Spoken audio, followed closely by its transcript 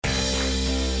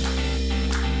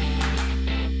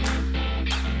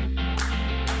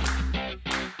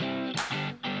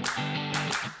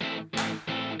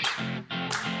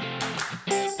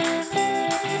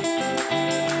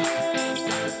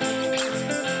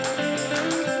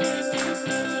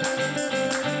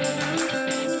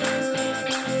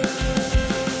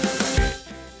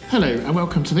Hello and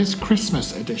welcome to this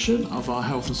Christmas edition of our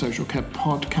Health and Social Care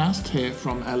podcast here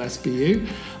from LSBU.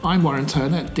 I'm Warren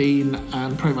Turner, Dean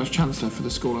and Provost Chancellor for the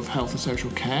School of Health and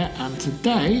Social Care, and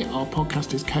today our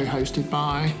podcast is co-hosted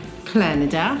by Claire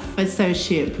Nadaf,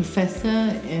 Associate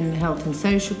Professor in Health and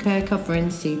Social Care covering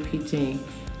CPD.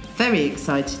 Very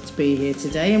excited to be here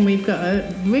today, and we've got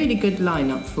a really good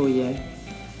lineup for you.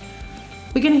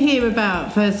 We're going to hear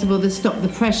about, first of all, the Stop the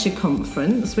Pressure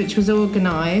conference, which was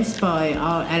organised by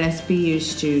our LSBU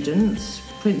students,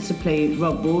 principally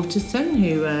Rob Waterson,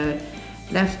 who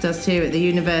left us here at the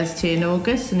university in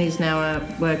August, and he's now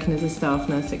working as a staff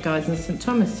nurse at Guy's and St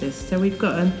Thomas's. So we've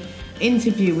got an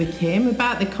interview with him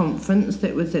about the conference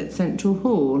that was at Central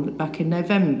Hall back in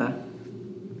November.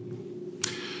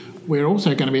 We're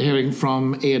also going to be hearing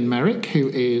from Ian Merrick, who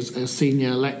is a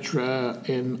senior lecturer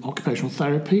in occupational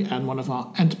therapy and one of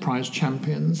our enterprise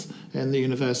champions in the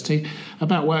university,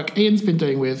 about work Ian's been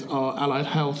doing with our allied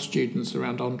health students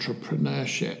around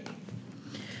entrepreneurship.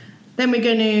 Then we're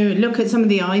going to look at some of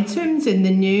the items in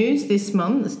the news this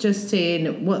month, just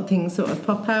seeing what things sort of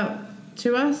pop out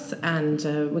to us, and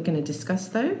we're going to discuss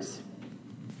those.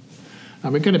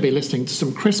 And we're going to be listening to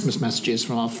some Christmas messages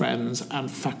from our friends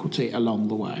and faculty along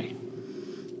the way.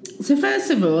 So first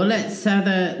of all, let's have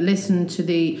a listen to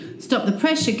the Stop the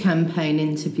Pressure campaign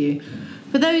interview.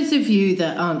 For those of you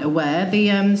that aren't aware,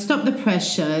 the Stop the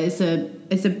Pressure is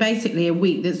basically a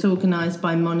week that's organised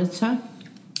by Monitor,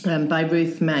 by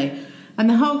Ruth May. And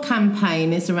the whole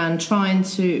campaign is around trying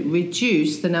to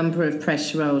reduce the number of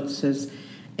pressure ulcers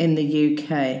in the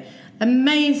UK.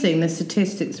 Amazing, the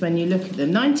statistics when you look at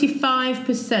them.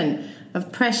 95%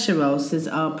 of pressure ulcers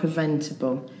are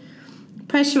preventable.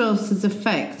 Pressure ulcers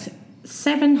affect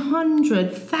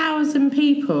 700,000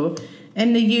 people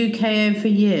in the UK every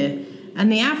year,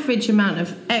 and the average amount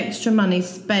of extra money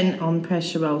spent on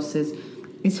pressure ulcers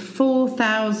is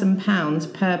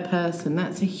 £4,000 per person.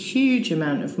 That's a huge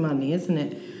amount of money, isn't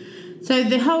it? So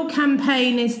the whole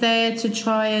campaign is there to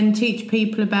try and teach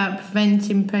people about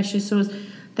preventing pressure sores.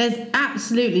 There's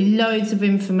absolutely loads of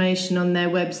information on their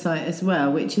website as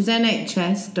well, which is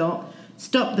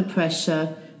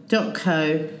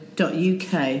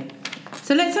nhs.stopthepressure.co.uk.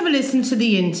 So let's have a listen to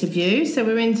the interview. So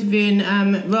we're interviewing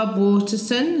Rob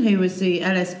Waterson, who was the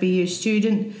LSBU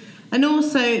student, and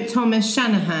also Thomas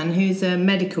Shanahan, who's a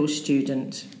medical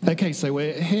student. Okay, so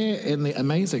we're here in the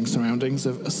amazing surroundings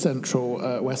of Central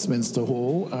Westminster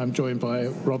Hall. I'm joined by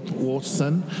Rob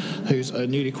Waterson, who's a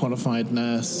newly qualified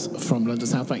nurse from London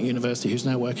South Bank University, who's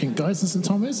now working at Guy's and St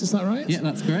Thomas, is that right? Yeah,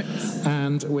 that's correct.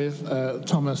 And with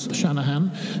Thomas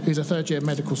Shanahan, who's a third-year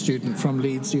medical student from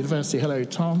Leeds University. Hello,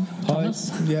 Tom. Hi. Thomas?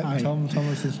 Yeah, Hi.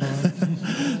 Thomas is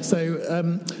fine.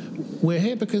 So we're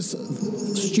here because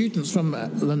students from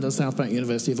London South Bank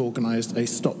University have organised a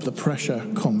Stop the Pressure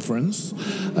conference.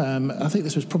 I think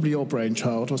this was probably your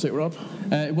brainchild, was it, Rob?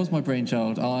 It was my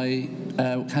brainchild. I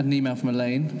had an email from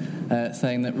Elaine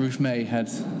saying that Ruth May had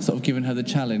sort of given her the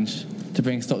challenge to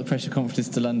bring Stop the Pressure conferences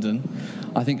to London.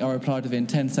 I think I replied within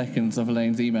 10 seconds of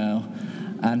Elaine's email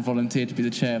and volunteered to be the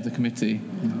chair of the committee,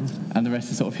 and the rest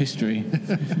is sort of history.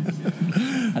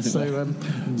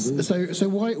 So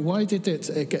why did it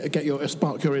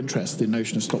spark your interest in the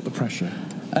notion of Stop the Pressure?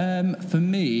 For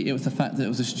me, it was the fact that it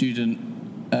was a student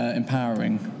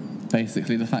empowering,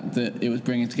 basically, the fact that it was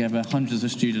bringing together hundreds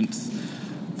of students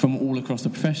from all across the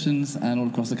professions and all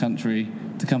across the country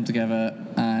to come together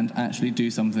and actually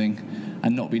do something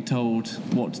and not be told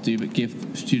what to do, but give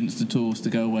students the tools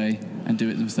to go away and do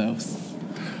it themselves.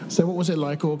 So what was it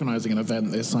like organising an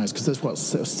event this size? Because there's,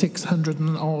 600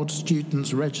 and odd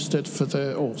students registered for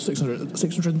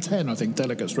 610, I think,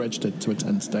 delegates registered to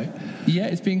attend today. Yeah,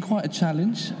 it's been quite a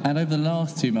challenge. And over the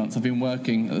last 2 months, I've been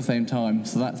working at the same time.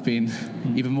 So that's been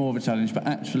even more of a challenge. But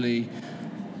actually,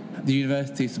 the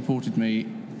university supported me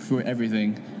through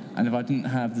everything. And if I didn't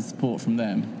have the support from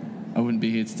them, I wouldn't be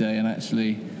here today. And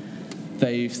actually,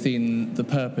 they've seen the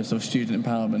purpose of student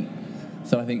empowerment.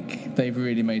 So I think they've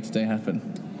really made today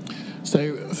happen.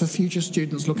 So for future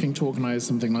students looking to organise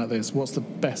something like this, what's the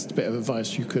best bit of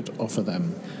advice you could offer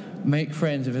them? Make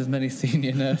friends with as many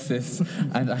senior nurses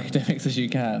and academics as you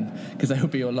can, because they will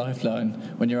be your lifeline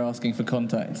when you're asking for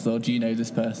contacts, or do you know this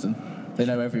person? They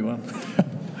know everyone.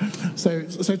 So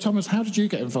Thomas, how did you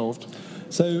get involved?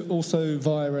 So also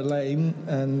via Elaine,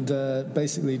 and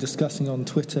basically discussing on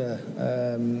Twitter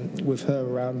with her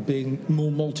around being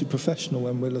more multi-professional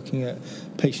when we're looking at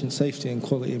patient safety and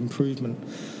quality improvement.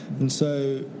 And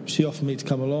so she offered me to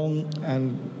come along,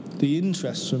 and the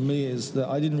interest from me is that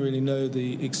I didn't really know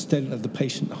the extent of the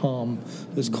patient harm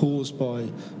that's caused by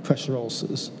pressure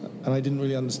ulcers. and I didn't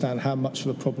really understand how much of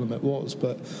a problem it was,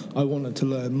 but I wanted to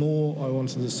learn more. I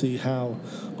wanted to see how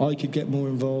I could get more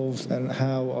involved and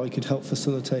how I could help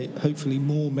facilitate hopefully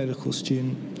more medical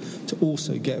students to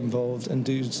also get involved and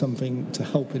do something to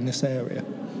help in this area.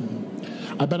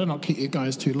 I better not keep you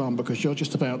guys too long because you're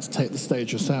just about to take the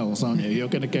stage yourselves, aren't you? You're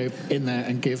going to go in there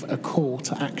and give a call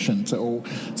to action to all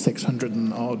 600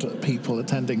 and odd people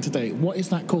attending today. What is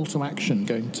that call to action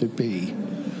going to be?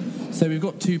 So we've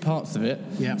got two parts of it.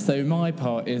 Yeah. So my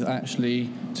part is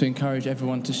actually to encourage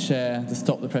everyone to share the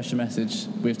Stop the Pressure message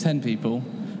with 10 people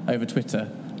over Twitter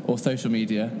or social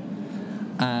media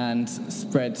and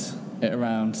spread it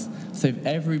around. So if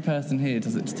every person here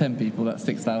does it to 10 people, that's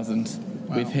 6,000.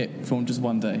 Wow. We've hit from just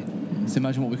one day. So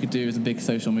imagine what we could do as a big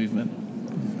social movement.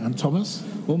 And Thomas?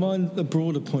 Well, mine, a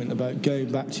broader point about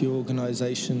going back to your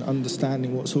organisation,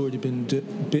 understanding what's already been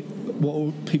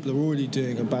what people are already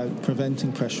doing about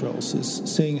preventing pressure ulcers,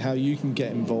 seeing how you can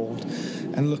get involved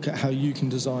and look at how you can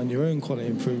design your own quality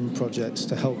improvement projects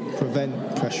to help prevent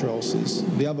pressure ulcers.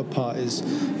 The other part is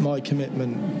my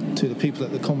commitment to the people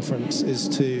at the conference is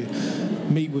to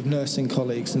meet with nursing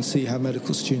colleagues and see how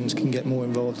medical students can get more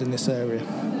involved in this area.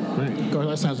 Great. God,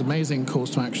 that sounds amazing calls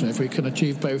to action. If we can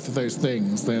achieve both of those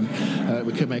things, then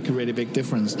we could make a really big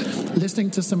difference. Listening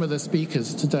to some of the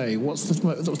speakers today, what's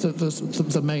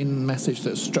the main message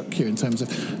that struck you in terms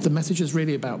of the message is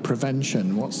really about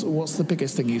prevention? What's the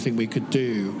biggest thing you think we could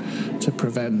do to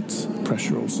prevent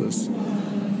pressure ulcers?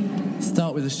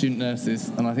 Start with the student nurses,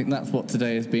 and I think that's what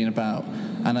today has been about.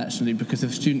 And actually, because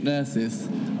if student nurses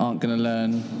aren't going to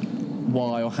learn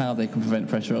why or how they can prevent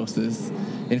pressure ulcers,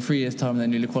 in 3 years' time they're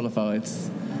newly qualified,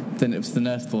 then it's the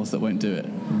nurse force that won't do it.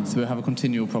 So we'll have a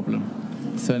continual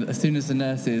problem. So as soon as the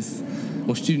nurses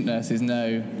or student nurses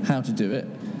know how to do it,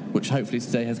 which hopefully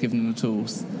today has given them the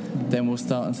tools, then we'll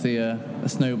start and see a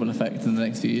snowball effect in the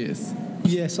next few years.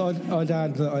 Yes, I'd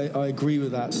add that I agree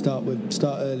with that. Start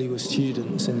early with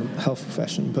students in the health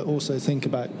profession, but also think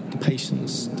about the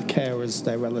patients, the carers,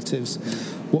 their relatives.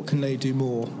 What can they do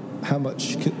more?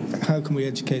 How can we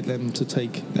educate them to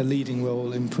take a leading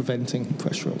role in preventing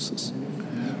pressure ulcers?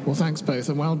 Well, thanks both,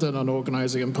 and well done on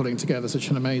organising and putting together such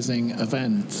an amazing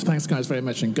event. Thanks, guys, very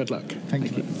much, and good luck.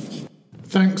 Thank you.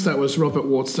 Thanks. That was Robert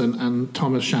Watson and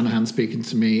Thomas Shanahan speaking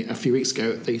to me a few weeks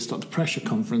ago at the Stop the Pressure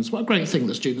conference. What a great thing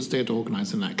the students did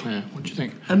organising that, Claire. What do you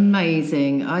think?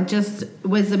 Amazing. I just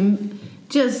was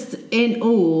just in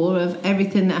awe of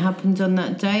everything that happened on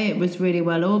that day. It was really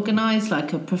well organised,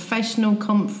 like a professional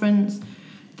conference.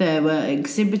 There were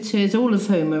exhibitors, all of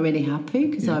whom were really happy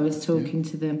because I was talking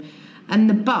to them. And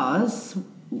the buzz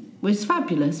was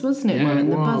fabulous, wasn't it, Warren?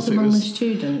 The buzz among the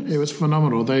students. It was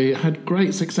phenomenal. They had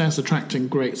great success attracting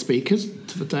great speakers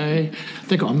to the day.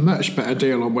 They got a much better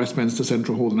deal on Westminster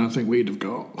Central Hall than I think we'd have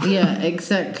got. Yeah,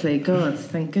 exactly. God,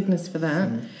 thank goodness for that.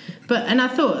 And I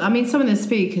thought, some of the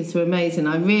speakers were amazing.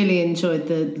 I really enjoyed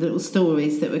the little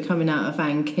stories that were coming out of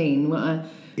Anne Keane. What a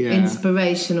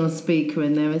inspirational speaker,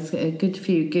 and there was a good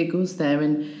few giggles there.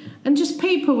 And just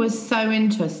people were so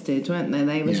interested, weren't they?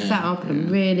 They were sat up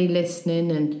and really listening,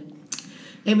 and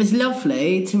it was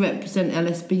lovely to represent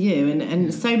LSBU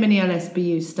and so many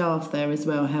LSBU staff there as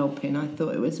well helping. I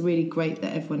thought it was really great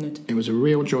that everyone had... It was a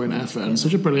real joint effort, and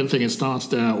such a brilliant thing. It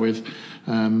started out with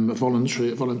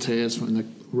volunteers from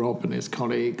Rob and his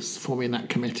colleagues forming that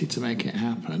committee to make it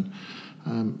happen.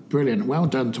 Brilliant. Well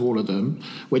done to all of them.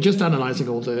 We're just analysing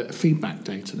all the feedback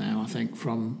data now, I think,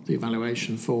 from the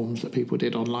evaluation forms that people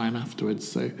did online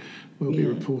afterwards. So we'll be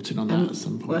reporting on that at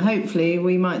some point. Well, hopefully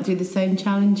we might do the same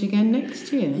challenge again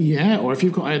next year. Yeah, or if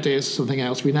you've got ideas for something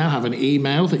else, we now have an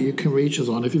email that you can reach us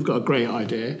on. If you've got a great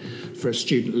idea for a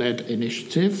student-led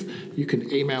initiative, you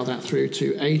can email that through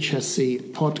to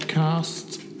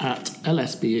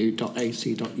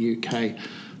hscpodcast@lsbu.ac.uk.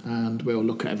 and we'll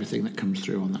look at everything that comes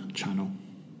through on that channel.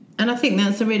 And I think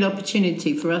that's a real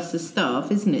opportunity for us as staff,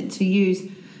 isn't it, to use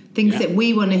things that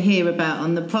we want to hear about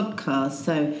on the podcast.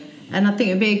 And I think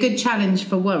it'd be a good challenge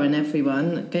for Warren,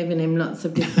 everyone, giving him lots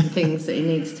of different things that he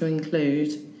needs to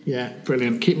include. Yeah,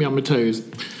 brilliant. Keep me on my toes.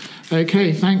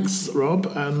 Okay, thanks,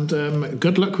 Rob, and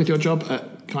good luck with your job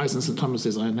at Guy's and St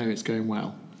Thomas's. I know it's going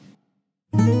well.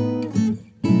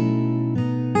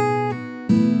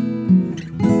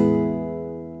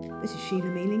 This is Sheila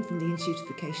Mealing from the Institute of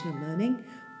Vocational Learning.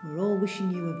 We're all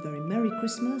wishing you a very Merry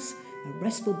Christmas, a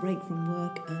restful break from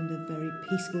work and a very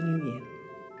peaceful New Year.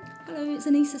 Hello, it's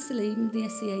Anissa Salim, the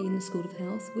SEA in the School of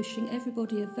Health, wishing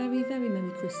everybody a very, very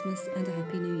Merry Christmas and a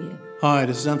Happy New Year. Hi,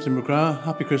 this is Anthony McGrath.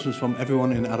 Happy Christmas from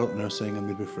everyone in adult nursing and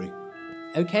midwifery.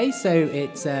 Okay, so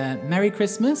it's Merry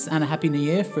Christmas and a Happy New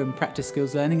Year from Practice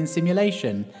Skills Learning and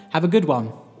Simulation. Have a good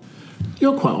one.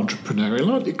 You're quite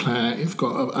entrepreneurial, aren't you, Claire? You've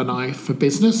got an eye for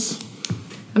business.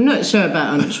 I'm not sure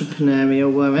about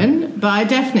entrepreneurial, Warren, but I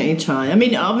definitely try. I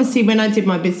mean, obviously, when I did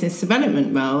my business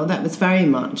development role, that was very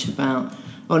much about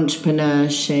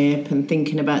entrepreneurship and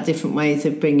thinking about different ways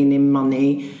of bringing in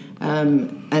money.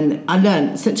 And I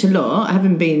learned such a lot.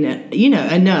 Having been,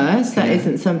 a nurse, that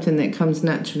isn't something that comes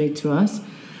naturally to us.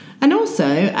 And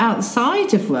also,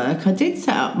 outside of work, I did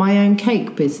set up my own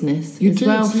cake business for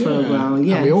a while.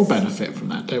 Yes. And we all benefit from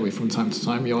that, don't we, from time to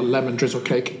time? Your lemon drizzle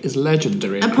cake is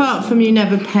legendary. Apart from you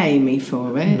never pay me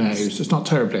for it. No, so it's not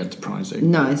terribly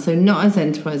enterprising. No, so not as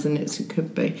enterprising as it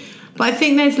could be. But I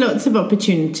think there's lots of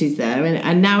opportunities there.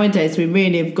 And nowadays, we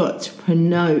really have got to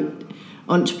promote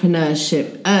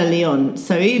entrepreneurship early on.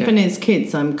 So even as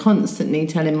kids, I'm constantly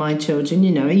telling my children,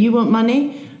 you want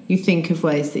money? You think of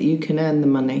ways that you can earn the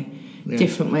money,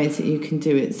 different ways that you can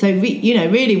do it. So,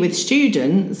 really with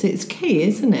students, it's key,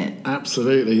 isn't it?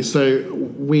 Absolutely. So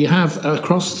we have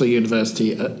across the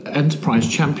university enterprise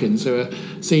champions who are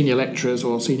senior lecturers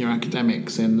or senior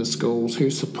academics in the schools who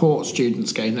support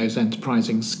students gain those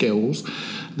enterprising skills.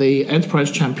 The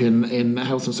enterprise champion in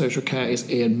health and social care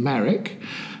is Ian Merrick.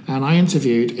 And I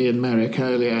interviewed Ian Merrick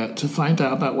earlier to find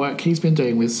out about work he's been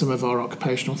doing with some of our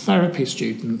occupational therapy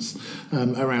students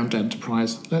around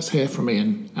enterprise. Let's hear from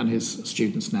Ian and his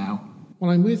students now.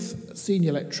 Well, I'm with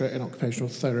Senior Lecturer in Occupational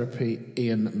Therapy,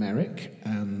 Ian Merrick,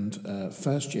 and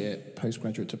first-year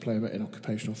postgraduate diploma in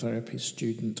Occupational Therapy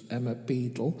student Emma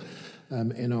Beadle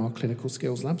in our Clinical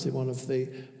Skills Labs in one of the,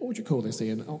 what would you call this,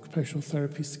 Ian, Occupational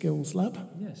Therapy Skills Lab?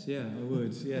 Yes, I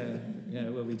would, yeah.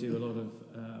 Well, we do a lot of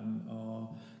our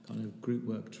kind of group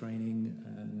work training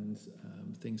and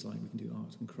things like we can do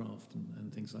art and craft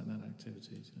and things like that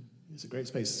activities. It's a great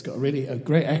space. It's got a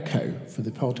great echo for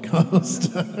the podcast.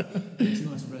 It's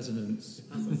nice resonance.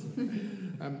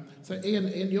 So,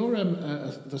 Ian, you're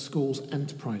the school's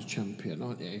enterprise champion,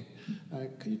 aren't you?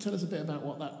 Can you tell us a bit about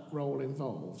what that role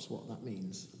involves, what that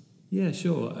means? Yeah,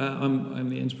 sure. I'm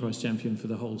the enterprise champion for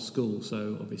the whole school,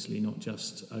 so obviously not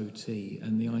just OT.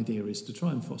 And the idea is to try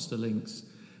and foster links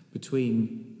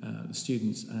between the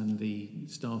students and the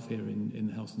staff here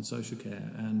in health and social care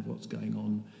and what's going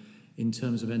on in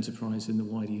terms of enterprise in the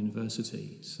wider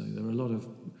university. So there are a lot of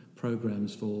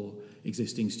programs for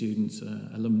existing students,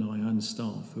 alumni and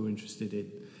staff who are interested in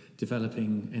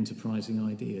developing enterprising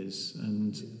ideas,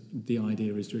 and the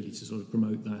idea is really to sort of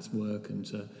promote that work and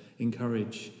to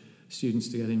encourage students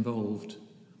to get involved.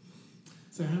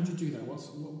 So how do you do that? What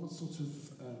sort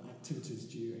of activities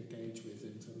do you engage with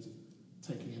in terms of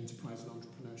taking enterprise and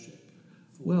entrepreneurship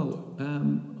forward? Well,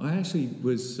 I actually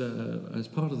was, as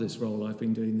part of this role, I've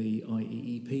been doing the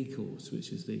IEEP course,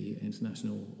 which is the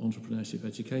International Entrepreneurship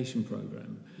Education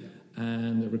Programme. Yeah.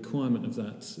 And the requirement of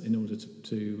that in order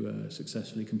to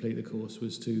successfully complete the course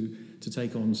was to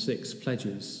take on 6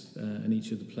 pledges, and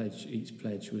each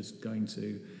pledge was going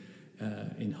to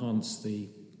enhance the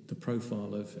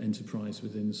profile of enterprise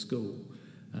within the school.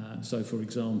 So, for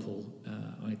example,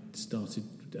 I started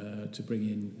to bring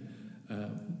in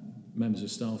members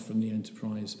of staff from the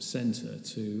Enterprise Centre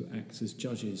to act as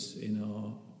judges in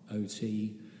our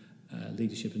OT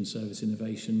Leadership and Service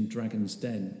Innovation Dragon's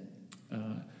Den.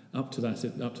 Up to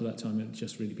that time, it had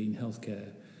just really been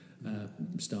healthcare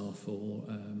staff or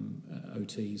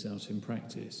OTs out in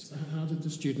practice. So how did the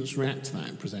students react to that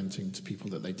in presenting to people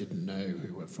that they didn't know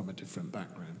who were from a different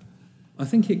background? I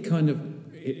think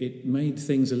it made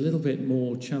things a little bit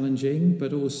more challenging,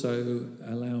 but also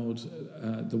allowed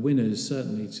the winners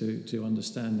certainly to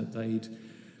understand that they'd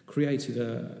created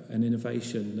an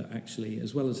innovation that actually,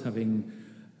 as well as having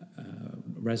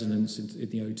resonance in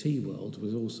the OT world,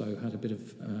 was also had a bit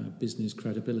of business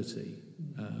credibility,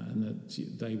 and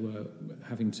that they were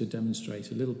having to demonstrate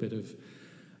a little bit of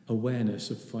awareness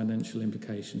of financial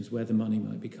implications, where the money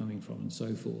might be coming from and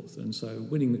so forth. And so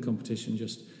winning the competition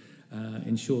just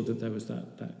ensured that there was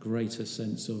that greater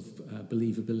sense of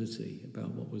believability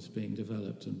about what was being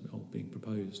developed and being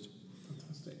proposed.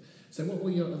 Fantastic. So what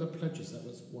were your other pledges? That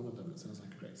was one of them. It sounds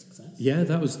like a great success. Yeah,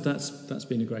 that's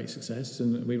been a great success,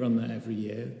 and we run that every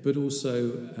year. But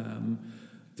also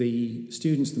the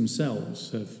students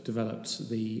themselves have developed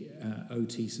the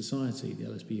OT Society, the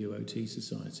LSBU OT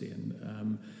Society,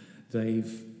 and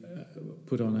they've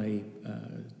put on a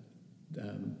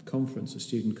conference, a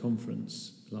student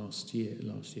conference last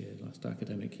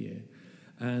academic year.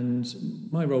 And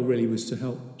my role really was to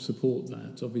help support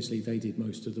that. Obviously, they did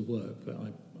most of the work, but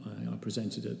I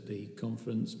presented at the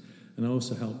conference, and I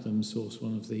also helped them source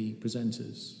one of the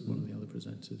other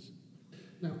presenters.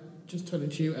 Now, just turning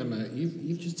to you, Emma,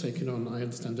 you've just taken on, I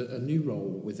understand, a new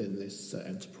role within this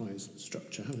enterprise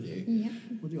structure, haven't you? Yeah.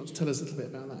 What do you want to tell us a little bit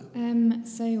about that?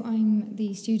 So I'm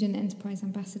the Student Enterprise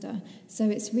Ambassador. So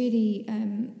it's really,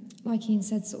 like Ian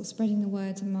said, sort of spreading the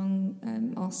word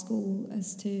among our school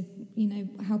as to,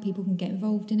 how people can get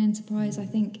involved in enterprise. I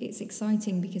think it's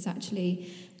exciting because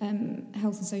actually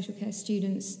health and social care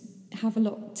students have a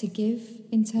lot to give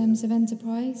in terms of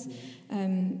enterprise.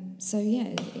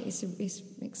 It's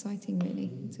exciting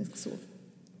really to sort of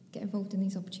get involved in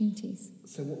these opportunities.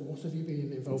 So what have you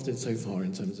been involved in so far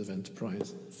in terms of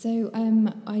enterprise? So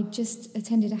I just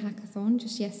attended a hackathon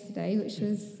just yesterday, which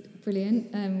was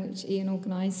brilliant, which Ian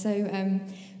organised. So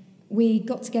we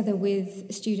got together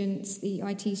with students, the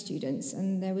IT students,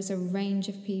 and there was a range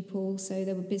of people. So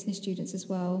there were business students as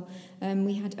well.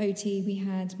 We had OT, we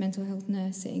had mental health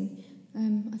nursing.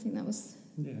 I think that was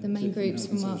the main groups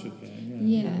from our...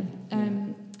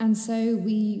 And so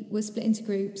we were split into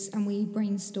groups and we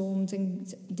brainstormed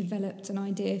and developed an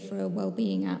idea for a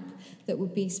wellbeing app that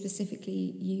would be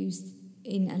specifically used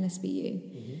in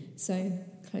LSBU, so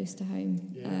close to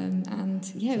home.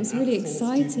 It was really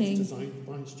exciting. Designed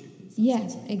by students. Yeah,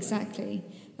 exactly.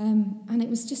 And it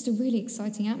was just a really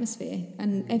exciting atmosphere,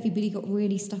 and everybody got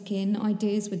really stuck in.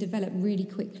 Ideas were developed really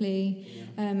quickly,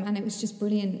 and it was just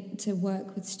brilliant to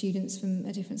work with students from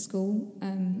a different school,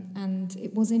 and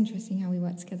it was interesting how we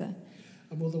worked together.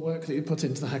 And will the work that you put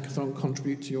into the hackathon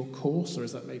contribute to your course, or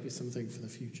is that maybe something for the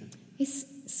future? It's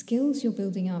skills you're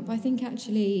building up. I think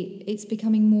actually it's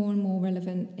becoming more and more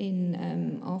relevant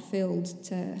in our field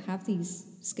to have these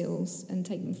skills and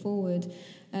take them forward,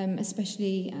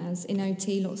 especially as in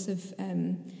OT lots of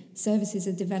services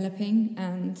are developing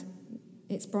and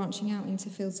it's branching out into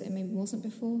fields that it maybe wasn't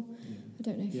before. I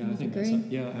don't know if you would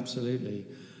agree. Absolutely.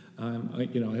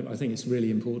 I think it's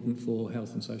really important for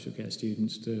health and social care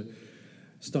students to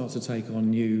start to take on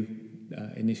new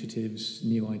initiatives,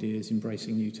 new ideas,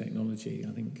 embracing new technology.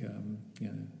 I think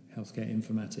healthcare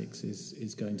informatics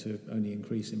is going to only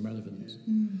increase in relevance.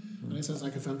 And it sounds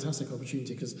like a fantastic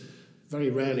opportunity because very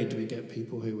rarely do we get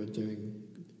people who are doing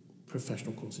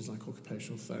professional courses like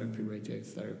occupational therapy,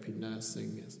 radiotherapy,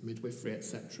 nursing, midwifery,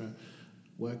 etc.,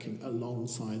 working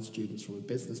alongside students from a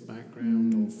business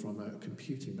background or from a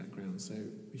computing background. So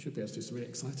we should be able to do some really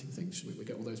exciting things, shouldn't we? We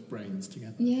get all those brains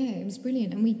together. Yeah, it was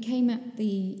brilliant. And we came at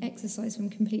the exercise from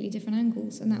completely different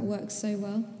angles, and that works so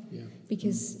well. Yeah.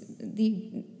 Because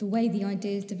the way the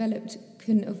ideas developed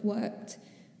couldn't have worked.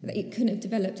 It couldn't have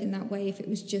developed in that way if it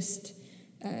was just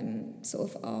sort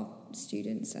of our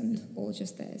students or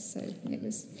just theirs. So it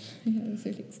was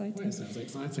really exciting. Well, it sounds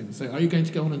exciting. So are you going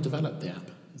to go on and develop the app?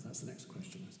 Because that's the next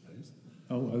question, I suppose.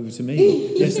 Oh, over to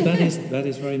me. Yes, that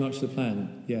is very much the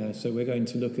plan. Yeah, so we're going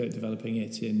to look at developing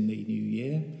it in the new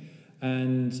year,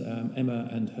 and Emma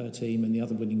and her team and the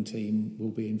other winning team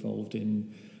will be involved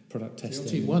in product testing.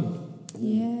 So your team won.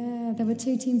 Yeah, there were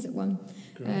 2 teams that won.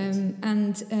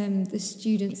 And the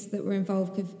students that were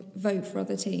involved could vote for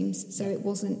other teams, so it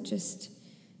wasn't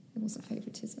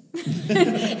favouritism.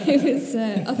 It was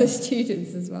other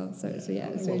students as well. So it was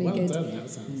really good. Well done. That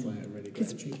sounds like a really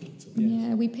good achievement.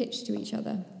 Yeah, we pitched to each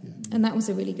other, and that was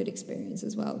a really good experience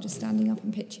as well. Just standing up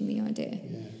and pitching the idea,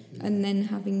 and then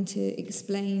having to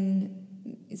explain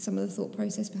some of the thought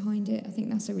process behind it. I think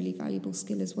that's a really valuable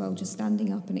skill as well. Just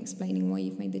standing up and explaining why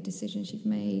you've made the decisions you've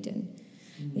made, and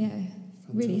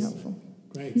really helpful.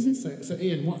 Great. So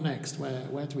Ian, what next?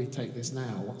 Where do we take this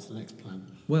now? What's the next plan?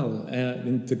 Well,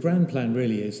 the grand plan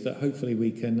really is that hopefully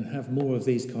we can have more of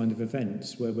these kind of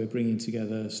events where we're bringing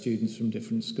together students from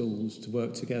different schools to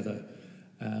work together.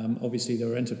 Obviously,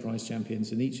 there are enterprise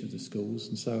champions in each of the schools,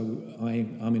 and so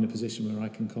I'm in a position where I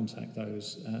can contact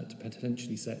those to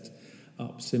potentially set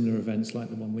up similar events like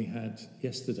the one we had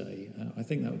yesterday. I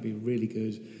think that would be a really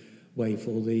good way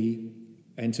for the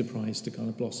enterprise to kind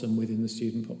of blossom within the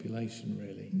student population,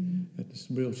 really. There's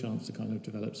a real chance to kind of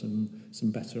develop some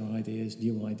better ideas,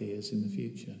 new ideas in the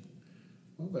future.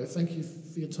 Well, thank you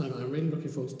for your time. I'm really looking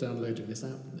forward to downloading this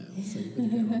app now. So you can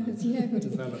get on and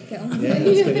develop. Let's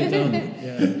get it done.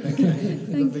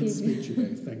 Okay. Lovely to speak to you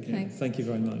both. Thank you. Thanks. Thank you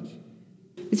very much.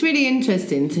 It's really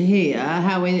interesting to hear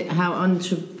how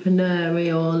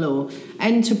entrepreneurial or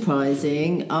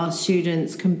enterprising our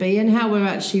students can be, and how we're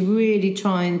actually really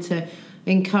trying to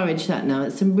encourage that now.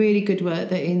 It's some really good work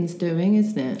that Ian's doing,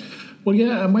 isn't it? Well,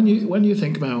 yeah, and when you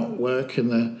think about work in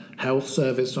the health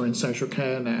service or in social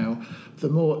care now, the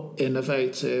more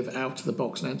innovative,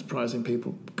 out-of-the-box and enterprising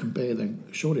people can be, then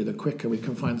surely the quicker we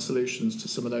can find solutions to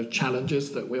some of those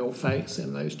challenges that we all face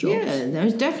in those jobs. Yeah,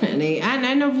 there's definitely.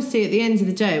 And obviously at the end of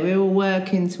the day, we're all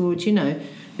working towards,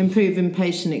 improving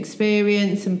patient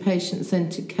experience and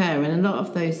patient-centred care, and a lot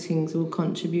of those things will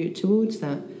contribute towards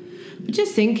that. But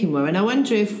just thinking, Warren, I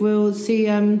wonder if we'll see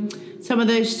some of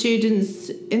those students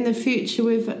in the future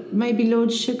with maybe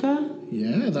Lord Sugar.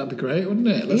 Yeah, that'd be great, wouldn't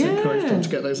it? Let's encourage them to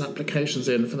get those applications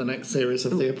in for the next series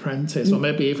of The Apprentice, or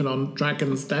maybe even on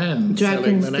Dragon's Den.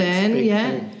 Dragon's Den,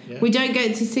 yeah. We don't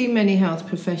get to see many health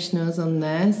professionals on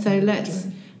there, so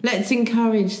let's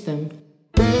encourage them.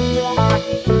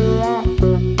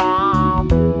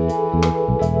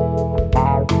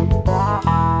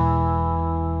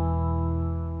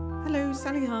 Hello,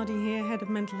 Sally Hardy here, Head of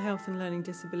Mental Health and Learning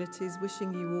Disabilities,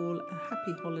 wishing you all a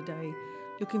happy holiday.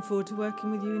 Looking forward to working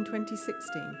with you in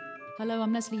 2016. Hello,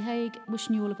 I'm Leslie Haig,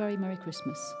 wishing you all a very Merry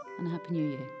Christmas and a Happy New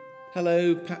Year.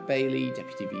 Hello, Pat Bailey,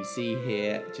 Deputy VC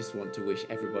here. Just want to wish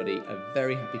everybody a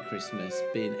very happy Christmas.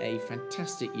 Been a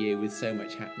fantastic year with so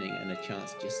much happening and a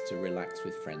chance just to relax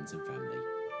with friends and family.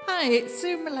 Hi, it's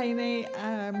Sue Mullaney,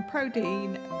 Pro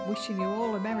Dean, wishing you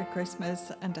all a Merry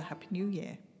Christmas and a Happy New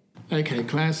Year. Okay,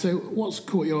 Claire, so what's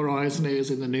caught your eyes and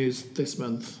ears in the news this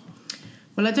month?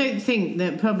 Well, I don't think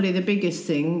that probably the biggest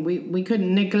thing, we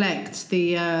couldn't neglect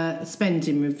the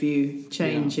spending review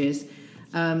changes.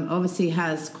 Obviously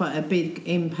has quite a big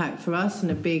impact for us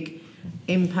and a big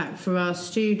impact for our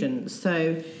students.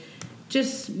 So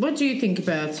just what do you think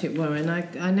about it, Warren?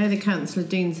 I know the Council of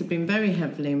Deans have been very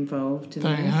heavily involved in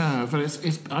this. They have, and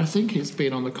I think it's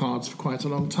been on the cards for quite a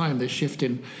long time, this shift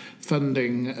in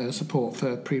funding support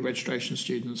for pre-registration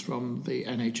students from the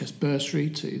NHS bursary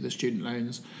to the student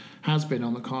loans has been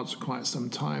on the cards for quite some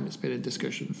time. It's been in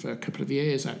discussion for a couple of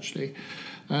years, actually.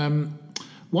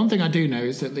 One thing I do know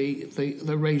is that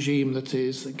the regime that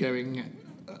is going,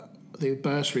 the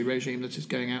bursary regime that is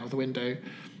going out of the window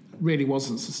really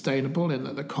wasn't sustainable, in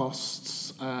that the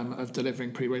costs of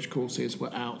delivering pre-reg courses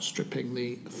were outstripping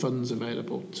the funds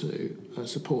available to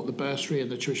support the bursary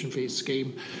and the tuition fees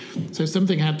scheme. So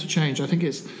something had to change. I think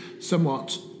it's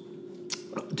somewhat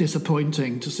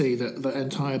disappointing to see that the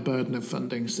entire burden of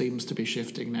funding seems to be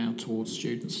shifting now towards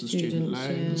students and student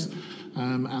loans,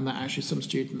 and that actually some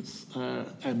students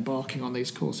embarking on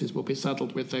these courses will be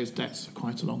saddled with those debts for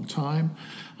quite a long time.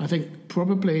 I think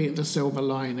probably the silver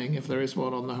lining, if there is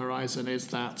one on the horizon, is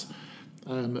that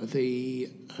the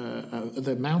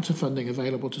amount of funding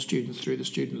available to students through the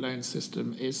student loan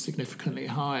system is significantly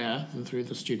higher than through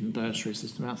the student bursary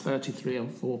system, about 33 or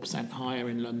 4% higher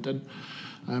in London.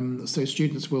 So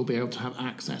students will be able to have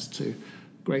access to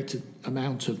greater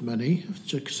amount of money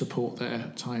to support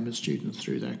their time as students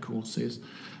through their courses.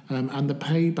 And the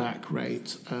payback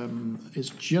rate is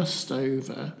just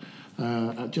over,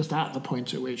 just at the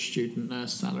point at which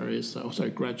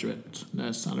graduate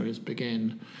nurse salaries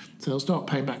begin. So they'll start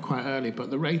paying back quite early,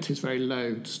 but the rate is very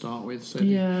low to start with. So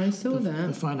I saw that.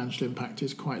 The financial impact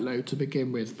is quite low to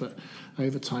begin with, but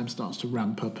over time starts to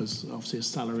ramp up as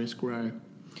salaries grow.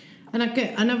 And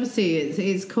obviously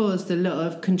it's caused a lot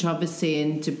of controversy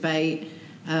and debate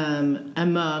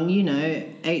among,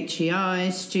 HEI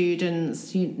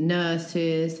students,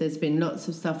 nurses. There's been lots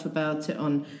of stuff about it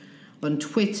on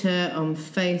Twitter, on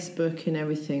Facebook and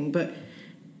everything. But,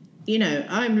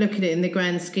 I'm looking at it in the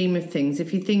grand scheme of things.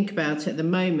 If you think about it, at the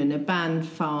moment, a Band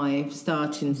 5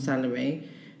 starting salary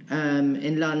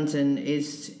in London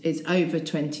is over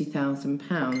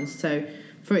 £20,000. So,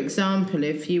 for example,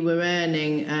 if you were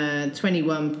earning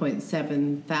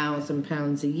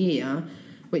 £21,700 a year,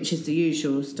 which is the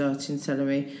usual starting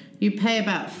salary, you pay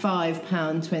about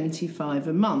 £5.25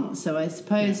 a month. So I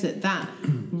suppose that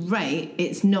rate,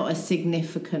 it's not a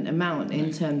significant amount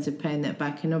in terms of paying that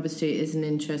back. And obviously it is an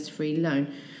interest-free loan.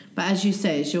 But as you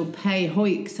say, as your pay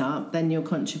hoiks up, then your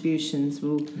contributions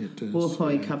will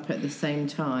hoik up at the same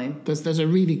time. There's a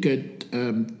really good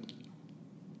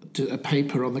a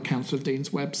paper on the Council of Deans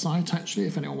website, actually,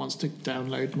 if anyone wants to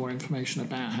download more information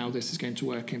about how this is going to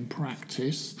work in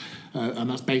practice. And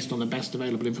that's based on the best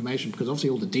available information, because obviously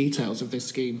all the details of this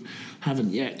scheme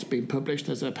haven't yet been published.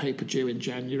 There's a paper due in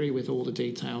January with all the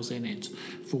details in it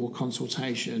for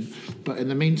consultation. But in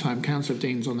the meantime, Council of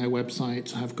Deans on their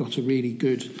website have got a really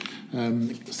good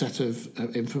set of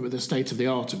the state of the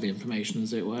art of the information,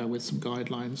 as it were, with some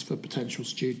guidelines for potential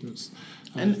students.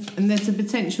 And there's a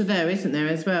potential there, isn't there,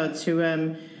 as well,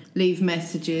 to leave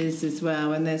messages as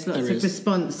well, and there's lots of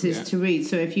responses to read.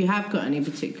 So if you have got any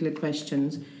particular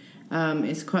questions,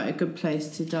 it's quite a good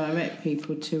place to direct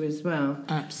people to as well.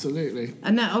 Absolutely.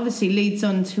 And that obviously leads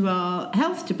on to our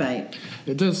health debate.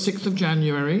 It does. 6th of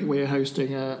January, we're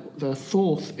hosting the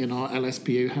fourth in our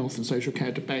LSPU Health and Social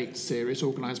Care Debate series,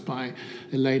 organised by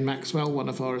Elaine Maxwell, one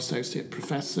of our associate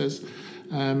professors.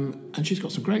 And she's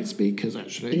got some great speakers,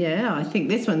 actually. Yeah, I think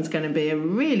this one's going to be a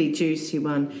really juicy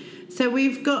one. So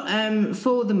we've got,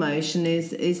 for the motion,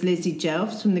 is Lizzie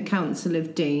Jelfs from the Council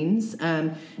of Deans.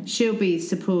 She'll be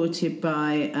supported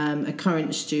by a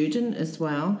current student as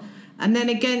well. And then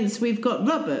against, we've got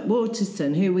Robert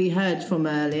Waterson, who we heard from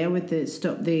earlier with the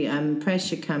Stop the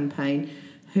Pressure campaign,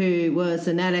 who was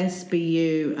an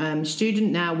LSBU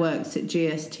student, now works at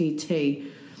GSTT.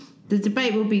 The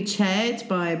debate will be chaired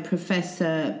by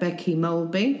Professor Becky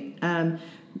Mulby.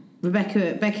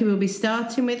 Becky will be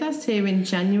starting with us here in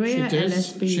January at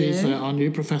LSBU. She's our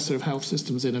new Professor of Health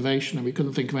Systems Innovation, and we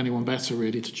couldn't think of anyone better,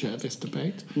 really, to chair this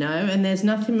debate. No, and there's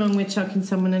nothing wrong with chucking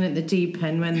someone in at the deep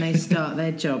end when they start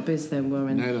their job, is there,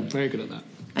 Warren? No, they're very good at that.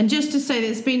 And just to say that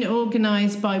it's been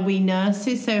organised by We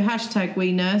Nurses, so hashtag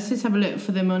We Nurses. Have a look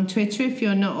for them on Twitter if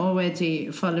you're not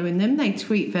already following them. They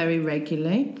tweet very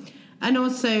regularly. And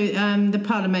also the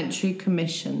Parliamentary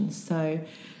Commission. So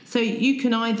you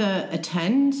can either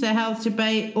attend the health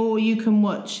debate or you can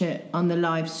watch it on the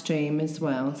live stream as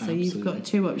well. So Absolutely. You've got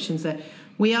two options there.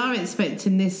 We are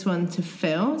expecting this one to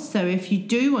fill. So if you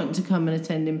do want to come and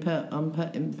attend in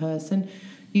person,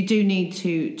 you do need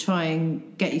to try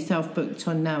and get yourself booked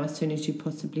on now as soon as you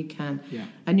possibly can. Yeah.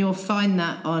 And you'll find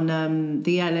that on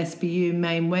the LSBU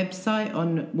main website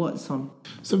on What's On.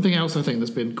 Something else I think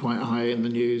that's been quite high in the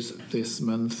news this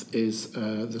month is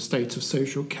the state of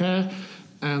social care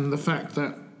and the fact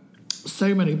that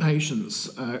so many patients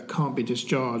can't be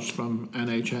discharged from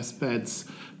NHS beds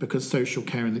because social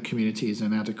care in the community is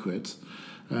inadequate.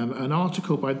 An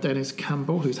article by Dennis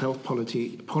Campbell, who's health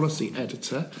policy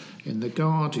editor in The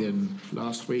Guardian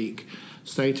last week,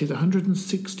 stated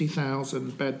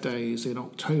 160,000 bed days in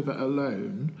October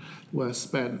alone were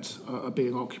spent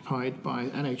being occupied by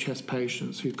NHS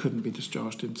patients who couldn't be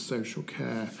discharged into social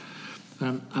care.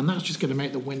 And that's just going to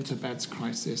make the winter beds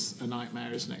crisis a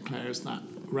nightmare, isn't it, Claire, as that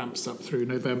ramps up through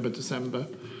November, December?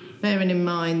 Bearing in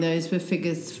mind those were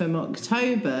figures from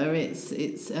October,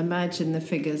 it's imagine the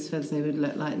figures as they would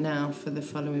look like now for the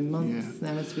following months,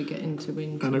 now as we get into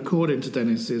winter. And according to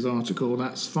Dennis's article,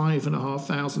 that's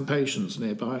 5,500 patients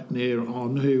near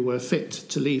on who were fit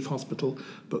to leave hospital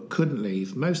but couldn't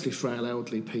leave, mostly frail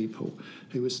elderly people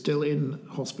who were still in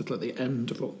hospital at the end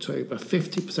of October,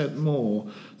 50% more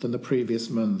than the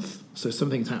previous month. So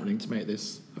something's happening to make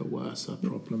this a worse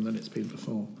problem than it's been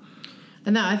before.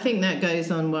 And that, I think that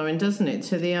goes on, Warren, doesn't it,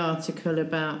 to the article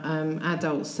about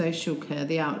adult social care,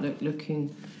 the outlook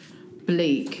looking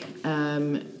bleak,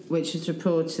 which was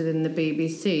reported in the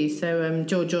BBC. So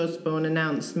George Osborne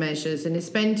announced measures in his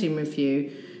spending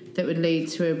review that would lead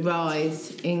to a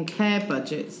rise in care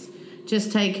budgets,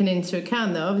 just taking into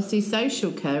account that obviously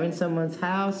social care in someone's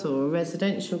house or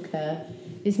residential care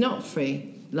is not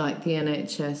free like the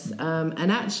NHS.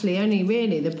 And actually only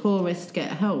really the poorest get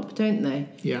help, don't they?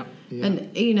 Yeah. And,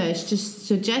 it's just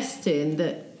suggesting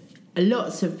that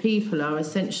lots of people are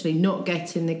essentially not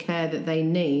getting the care that they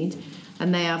need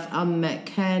and they have unmet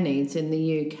care needs in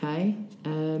the UK.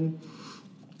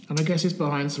 And I guess it's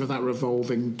behind some of that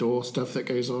revolving door stuff that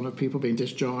goes on of people being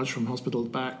discharged from hospital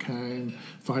back home,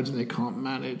 finding they can't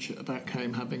manage back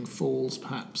home, having falls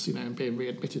perhaps, and being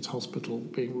readmitted to hospital,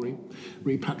 being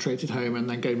repatriated home and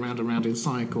then going round and round in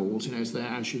cycles, so they're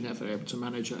actually never able to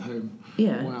manage at home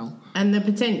well. And the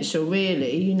potential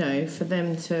really, for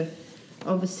them to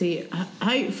obviously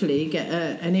hopefully get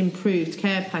an improved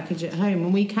care package at home,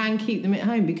 and we can keep them at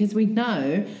home because we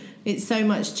know it's so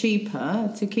much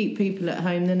cheaper to keep people at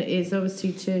home than it is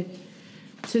obviously to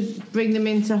bring them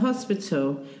into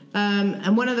hospital.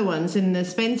 And one of the ones in the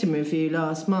spending review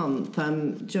last month,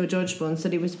 George Osborne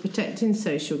said he was protecting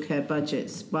social care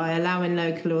budgets by allowing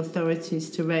local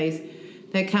authorities to raise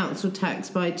their council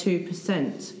tax by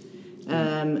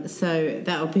 2%. So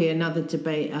that'll be another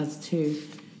debate as to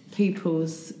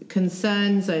people's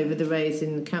concerns over the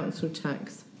raising the council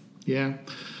tax. Yeah.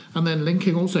 And then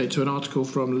linking also to an article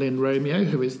from Lynn Romeo,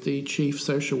 who is the chief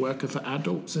social worker for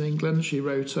adults in England. She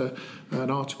wrote an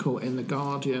article in The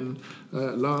Guardian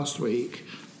last week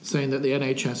saying that the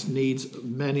NHS needs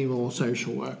many more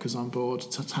social workers on board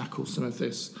to tackle some of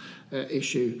this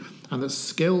issue, and that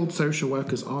skilled social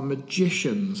workers are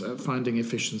magicians at finding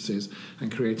efficiencies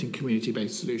and creating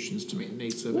community-based solutions to meet the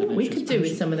needs of NHS we could do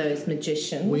with some of those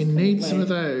magicians. We need some of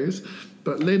those.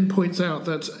 But Lynn points out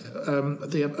that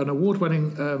an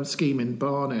award-winning scheme in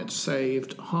Barnet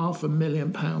saved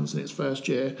 £500,000 in its first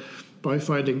year by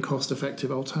finding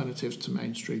cost-effective alternatives to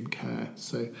mainstream care.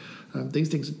 So these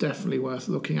things are definitely worth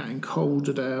looking at. In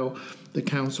Calderdale, the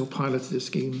council piloted a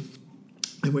scheme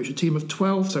in which a team of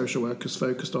 12 social workers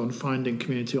focused on finding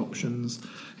community options,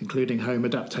 including home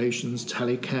adaptations,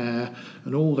 telecare,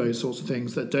 and all those sorts of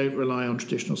things that don't rely on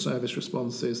traditional service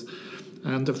responses.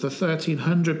 And of the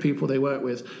 1,300 people they worked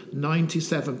with,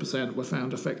 97% were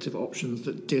found effective options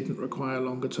that didn't require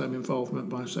longer-term involvement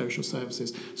by social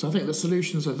services. So I think the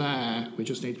solutions are there. We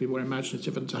just need to be more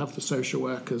imaginative and to have the social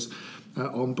workers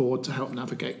on board to help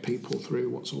navigate people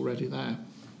through what's already there.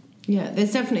 Yeah,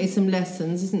 there's definitely some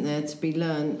lessons, isn't there, to be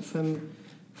learnt from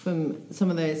some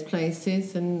of those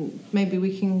places, and maybe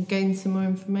we can gain some more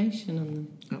information on them.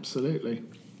 Absolutely.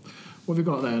 What have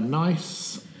we got there?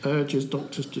 NICE urges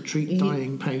doctors to treat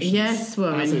dying patients. Yes,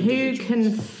 Warren, who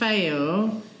can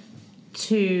fail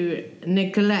to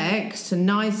neglect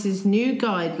NICE's new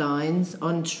guidelines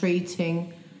on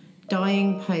treating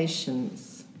dying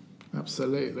patients?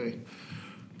 Absolutely.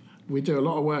 We do a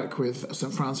lot of work with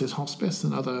St Francis Hospice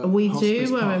and other we hospice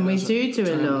do, and we do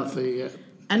a lot.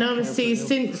 And obviously,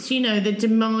 since, the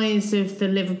demise of the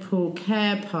Liverpool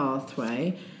Care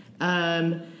Pathway,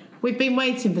 we've been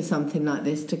waiting for something like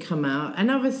this to come out.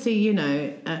 And obviously,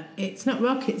 it's not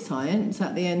rocket science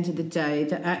at the end of the day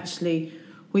that actually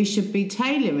we should be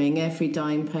tailoring every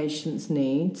dying patient's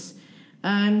needs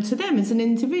to them as an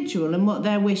individual, and what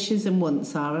their wishes and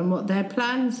wants are and what their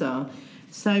plans are.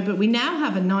 So, but we now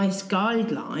have a NICE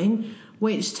guideline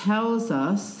which tells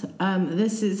us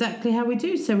this is exactly how we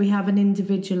do. So we have an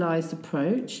individualised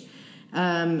approach.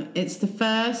 It's the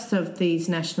first of these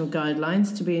national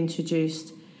guidelines to be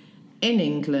introduced in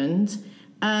England.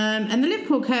 And the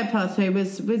Liverpool Care Pathway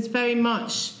was very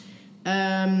much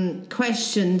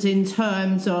questioned in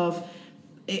terms of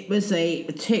it was a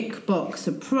tick box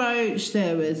approach.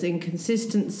 There was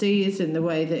inconsistencies in the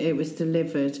way that it was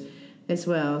delivered as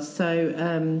well. So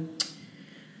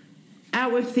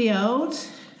out with the old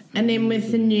and in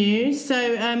with the new.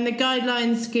 So the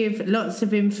guidelines give lots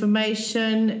of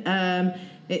information.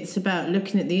 It's about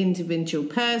looking at the individual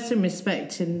person,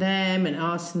 respecting them and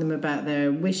asking them about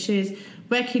their wishes,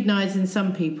 recognising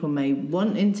some people may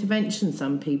want intervention,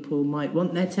 some people might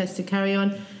want their test to carry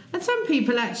on, and some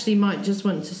people actually might just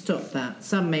want to stop that.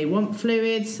 Some may want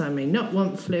fluids, some may not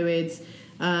want fluids.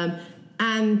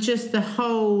 And just the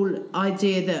whole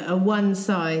idea that a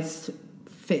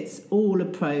one-size-fits-all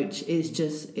approach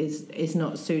is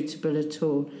not suitable at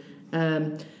all.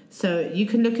 So you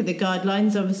can look at the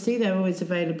guidelines, obviously. They're always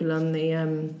available on the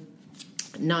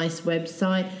NICE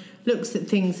website. Looks at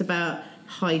things about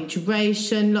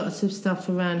hydration, lots of stuff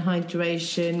around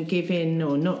hydration, giving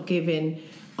or not giving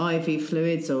IV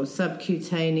fluids or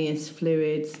subcutaneous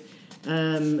fluids.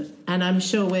 And I'm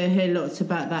sure we'll hear lots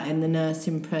about that in the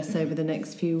nursing press over the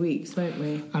next few weeks, won't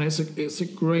we? And it's a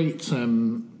great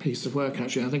piece of work,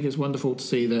 actually. I think it's wonderful to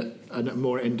see that a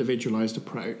more individualised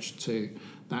approach to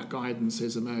that guidance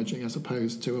is emerging as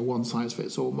opposed to a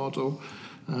one-size-fits-all model.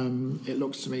 It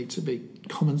looks to me to be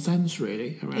common sense,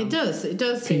 really. Around it does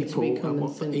seem to be common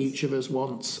what sense. Each of us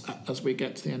wants as we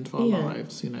get to the end of our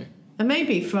lives, And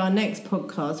maybe for our next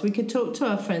podcast, we could talk to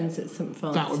our friends at St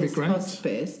Francis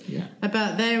Hospice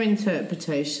about their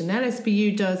interpretation.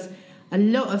 LSBU does a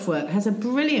lot of work, has a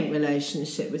brilliant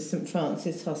relationship with St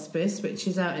Francis Hospice, which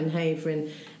is out in Havering,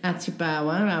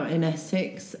 Attibower, out in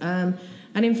Essex.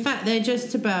 And in fact, they're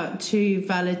just about to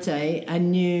validate a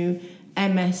new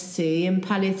MSc in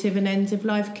palliative and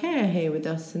end-of-life care here with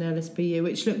us in LSBU,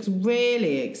 which looks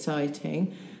really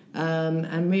exciting.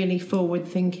 And really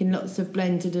forward-thinking, lots of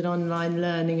blended and online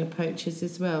learning approaches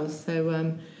as well.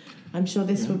 So I'm sure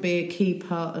this will be a key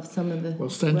part of some of the We'll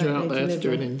send you out there to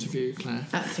do an interview, Claire.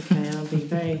 That's okay, I'll be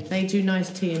They do nice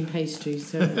tea and pastry,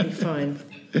 so it'll be fine.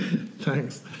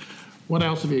 Thanks. What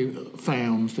else have you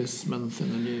found this month in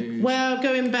the news? Well,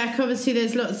 going back, obviously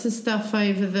there's lots of stuff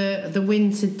over the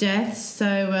winter deaths.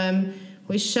 So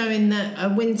we're showing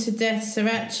that winter deaths are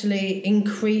actually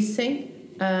increasing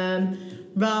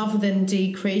rather than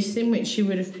decreasing, which you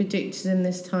would have predicted in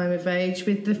this time of age,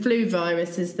 with the flu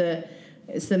virus as the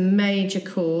major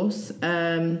cause,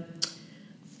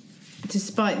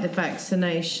 despite the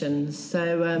vaccinations.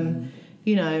 So,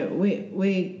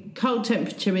 we cold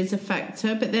temperature is a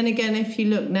factor, but then again, if you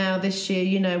look now this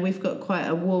year, we've got quite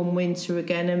a warm winter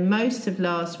again, and most of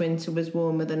last winter was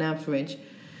warmer than average.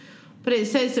 But it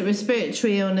says that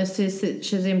respiratory illnesses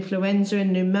such as influenza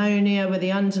and pneumonia were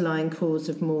the underlying cause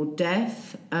of more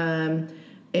death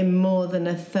in more than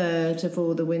a third of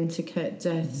all the winter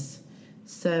deaths.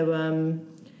 So,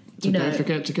 don't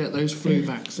forget to get those flu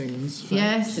vaccines. Folks.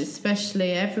 Yes,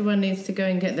 especially everyone needs to go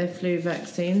and get their flu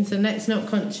vaccines, and let's not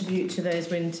contribute to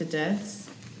those winter deaths.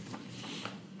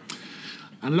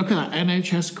 And look at that,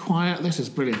 NHS Choir. This is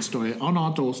a brilliant story. On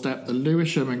our doorstep, the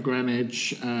Lewisham and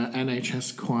Greenwich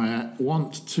NHS Choir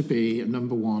want to be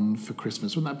number one for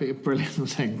Christmas. Wouldn't that be a brilliant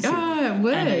thing? Oh, it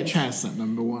would. NHS at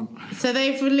number one. So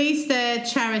they've released their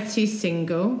charity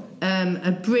single,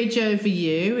 A Bridge Over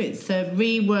You. It's a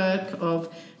rework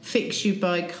of Fix You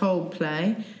by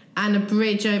Coldplay and A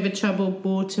Bridge Over Troubled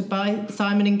Water by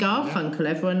Simon and Garfunkel. Yeah.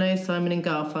 Everyone knows Simon and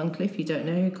Garfunkel, if you don't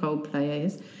know who Coldplay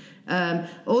is.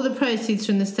 All the proceeds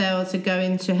from the sales are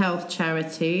going to health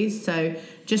charities. So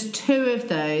just 2 of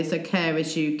those are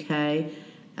Carers UK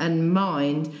and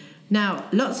Mind. Now,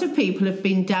 lots of people have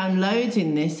been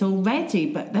downloading this already,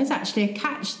 but there's actually a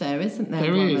catch there, isn't there?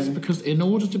 There is, because in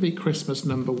order to be Christmas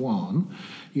number one,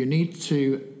 you need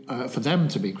to, for them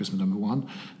to be Christmas number one,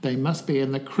 they must be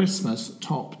in the Christmas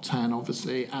top 10,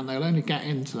 obviously, and they'll only get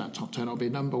into that top 10 or be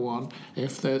number one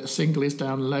if the single is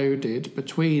downloaded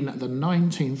between the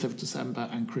 19th of December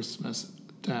and Christmas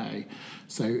Day.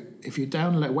 So if you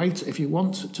if you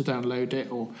want to download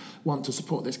it or want to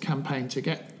support this campaign to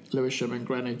get Lewisham and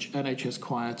Greenwich NHS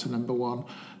Choir to number one,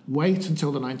 wait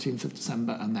until the 19th of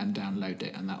December and then download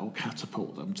it, and that will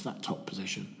catapult them to that top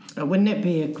position. Oh, wouldn't it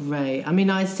be a great... I mean,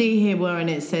 I see here, Warren,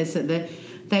 it says that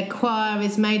their choir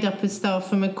is made up of staff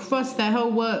from across their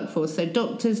whole workforce, so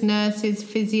doctors, nurses,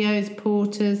 physios,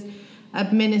 porters,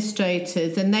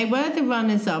 administrators, and they were the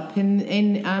runners-up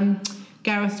in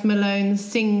Gareth Malone's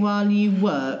Sing While You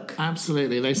Work.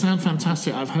 Absolutely. They sound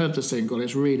fantastic. I've heard the single.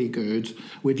 It's really good.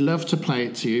 We'd love to play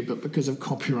it to you, but because of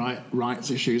copyright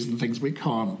rights issues and things, we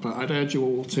can't. But I'd urge you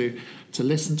all to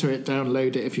listen to it,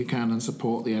 download it if you can, and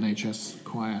support the NHS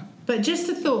Choir. But just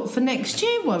a thought for next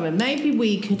year, Warren, maybe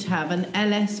we could have an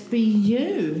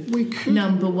LSBU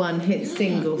number one hit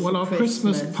single for our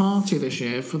Christmas party this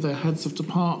year for the heads of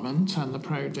department and the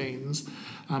pro deans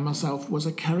and myself was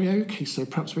a karaoke, so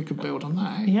perhaps we could build on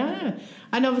that. Yeah,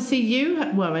 and obviously you,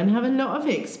 Warren, have a lot of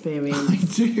experience. I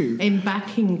do. In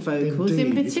backing vocals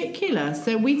Indeed. in particular,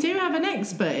 so we do have an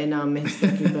expert in our midst,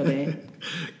 everybody.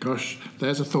 Gosh,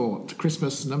 there's a thought.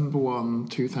 Christmas number one,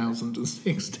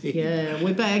 2016. Yeah,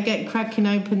 we better get cracking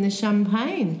open the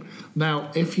champagne.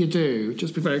 Now, if you do,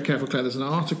 just be very careful, Claire. There's an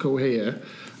article here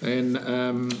in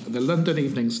the London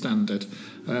Evening Standard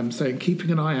saying,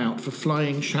 keeping an eye out for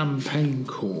flying champagne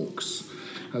corks.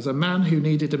 As a man who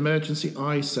needed emergency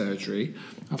eye surgery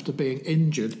after being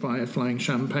injured by a flying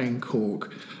champagne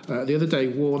cork the other day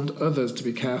warned others to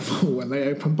be careful when they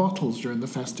open bottles during the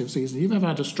festive season. You've ever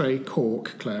had a stray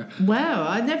cork, Claire? Well,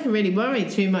 I never really worry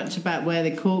too much about where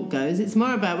the cork goes. It's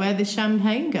more about where the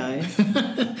champagne goes.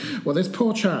 Well, this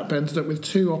poor chap ended up with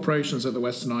 2 operations at the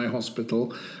Western Eye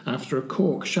Hospital after a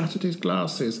cork shattered his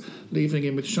glasses, leaving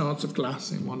him with shards of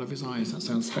glass in one of his eyes. That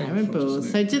sounds terrible.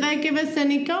 So do they give us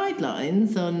any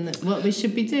guidelines on what we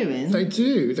should be doing? They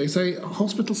do. They say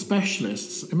hospital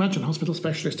specialists. Imagine hospital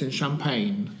specialist in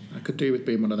Champagne. I could do with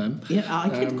being one of them. Yeah, I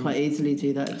could quite easily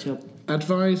do that job.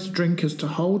 Advise drinkers to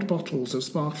hold bottles of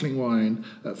sparkling wine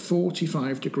at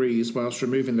 45 degrees whilst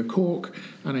removing the cork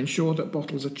and ensure that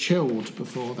bottles are chilled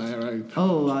before they're open.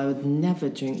 Oh, I would never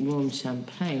drink warm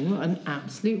champagne. What an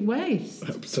absolute waste.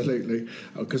 Absolutely.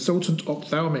 A consultant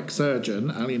ophthalmic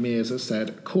surgeon, Ali Mirza,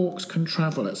 said corks can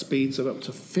travel at speeds of up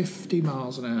to 50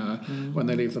 miles an hour when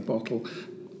they leave the bottle,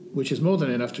 which is more than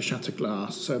enough to shatter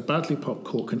glass, so a badly popped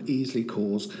cork can easily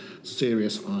cause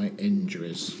serious eye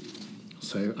injuries.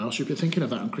 So I should be thinking of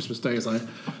that on Christmas Day as I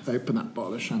open that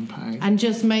bottle of champagne. And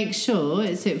just make sure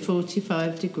it's at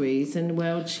 45 degrees and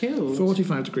well chilled.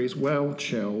 45 degrees, well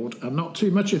chilled, and not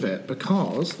too much of it,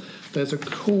 because there's a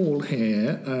call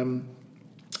here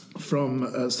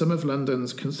from some of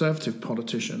London's Conservative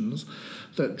politicians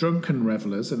that drunken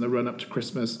revellers in the run-up to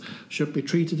Christmas should be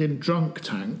treated in drunk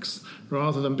tanks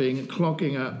rather than being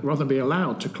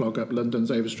allowed to clog up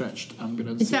London's overstretched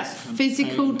ambulances. Is that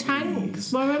physical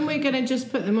tanks? Well, aren't we going to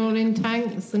just put them all in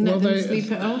tanks and let them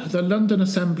sleep it off? The London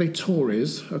Assembly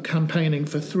Tories are campaigning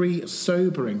for 3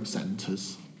 sobering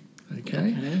centres.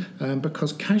 Okay.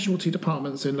 Because casualty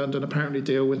departments in London apparently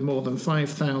deal with more than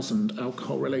 5,000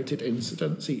 alcohol-related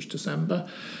incidents each December,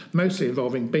 mostly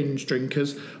involving binge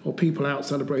drinkers or people out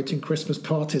celebrating Christmas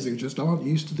parties who just aren't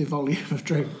used to the volume of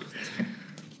drink.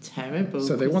 Terrible.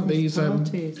 So they want these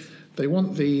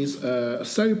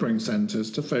sobering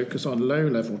centres to focus on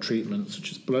low-level treatments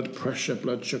such as blood pressure,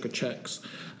 blood sugar checks,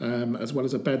 as well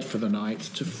as a bed for the night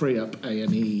to free up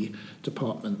A&E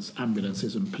departments,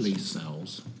 ambulances and police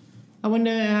cells. I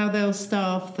wonder how they'll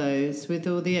staff those with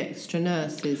all the extra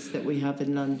nurses that we have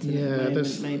in London at the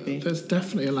moment, maybe. There's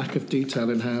definitely a lack of detail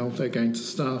in how they're going to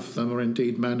staff them or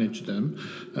indeed manage them.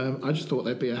 I just thought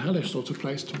they'd be a hellish sort of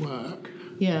place to work.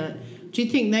 Yeah. Do you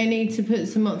think they need to put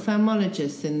some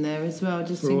ophthalmologists in there as well,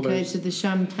 just For in all case those of the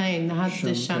champagne, the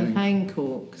hazardous champagne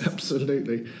corks?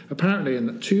 Absolutely. Apparently in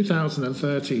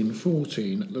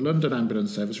 2013-14, the London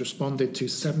Ambulance Service responded to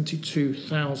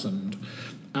 72,000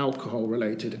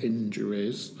 alcohol-related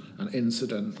injuries and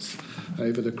incidents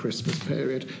over the Christmas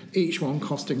period, each one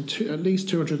costing at least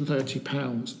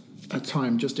 £230 a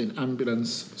time just in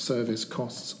ambulance service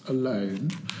costs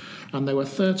alone. And there were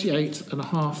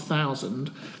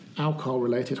 38,500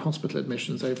 alcohol-related hospital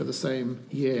admissions over the same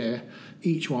year,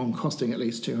 each one costing at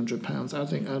least £200,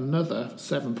 adding another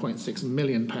 £7.6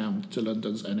 million to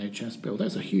London's NHS bill.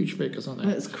 Those are huge figures, aren't they?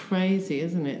 That's crazy,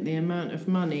 isn't it? The amount of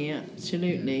money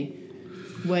absolutely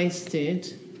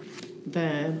wasted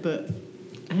there. But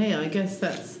hey, I guess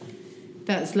that's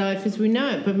life as we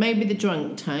know it. But maybe the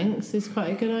drunk tanks is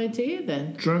quite a good idea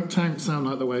then. Drunk tanks sound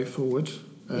like the way forward,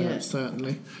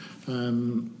 certainly.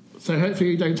 So hopefully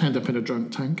you don't end up in a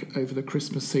drunk tank over the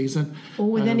Christmas season.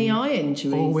 Or with any eye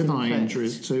injuries. Or with eye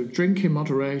injuries. So drink in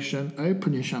moderation,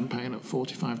 open your champagne at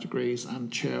 45 degrees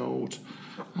and chilled,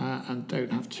 and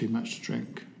don't have too much to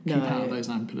drink. Keep out of those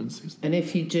ambulances. And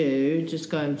if you do,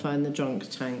 just go and find the drunk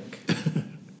tank.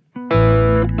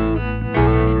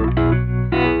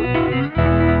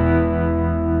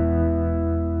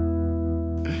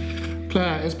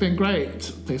 Claire, it's been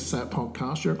great, this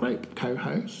podcast. You're a great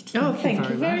co-host. Thank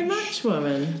you very much,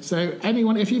 Warren. So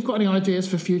anyone, if you've got any ideas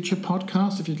for future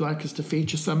podcasts, if you'd like us to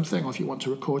feature something, or if you want to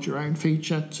record your own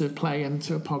feature to play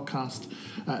into a podcast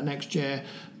next year,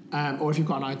 or if you've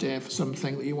got an idea for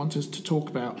something that you want us to talk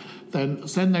about, then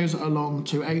send those along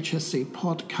to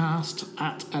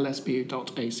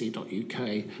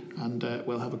hscpodcast@lsbu.ac.uk, and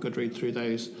we'll have a good read through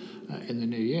those in the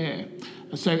new year.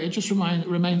 So it just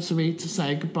remains for me to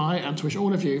say goodbye and to wish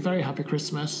all of you a very happy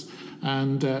Christmas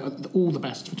and all the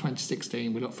best for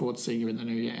 2016. We look forward to seeing you in the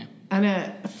new year. And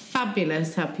a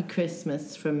fabulous happy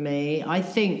Christmas from me. I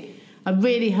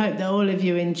really hope that all of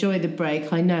you enjoy the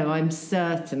break. I know I'm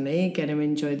certainly going to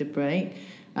enjoy the break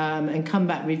and come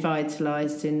back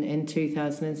revitalised in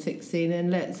 2016. And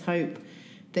let's hope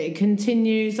that it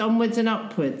continues onwards and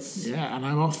upwards. Yeah, and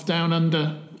I'm off down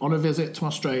under on a visit to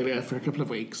Australia for a couple of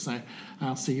weeks. So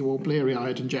I'll see you all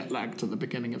bleary-eyed and jet-lagged at the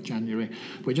beginning of January.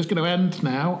 We're just going to end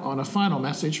now on a final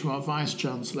message from our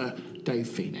Vice-Chancellor, Dave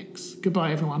Phoenix.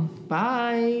 Goodbye, everyone.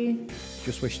 Bye.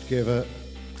 Just wish to give a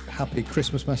happy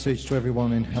Christmas message to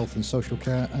everyone in health and social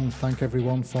care and thank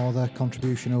everyone for their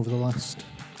contribution over the last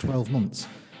 12 months.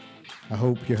 I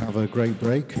hope you have a great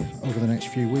break over the next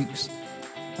few weeks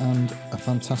and a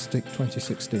fantastic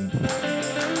 2016.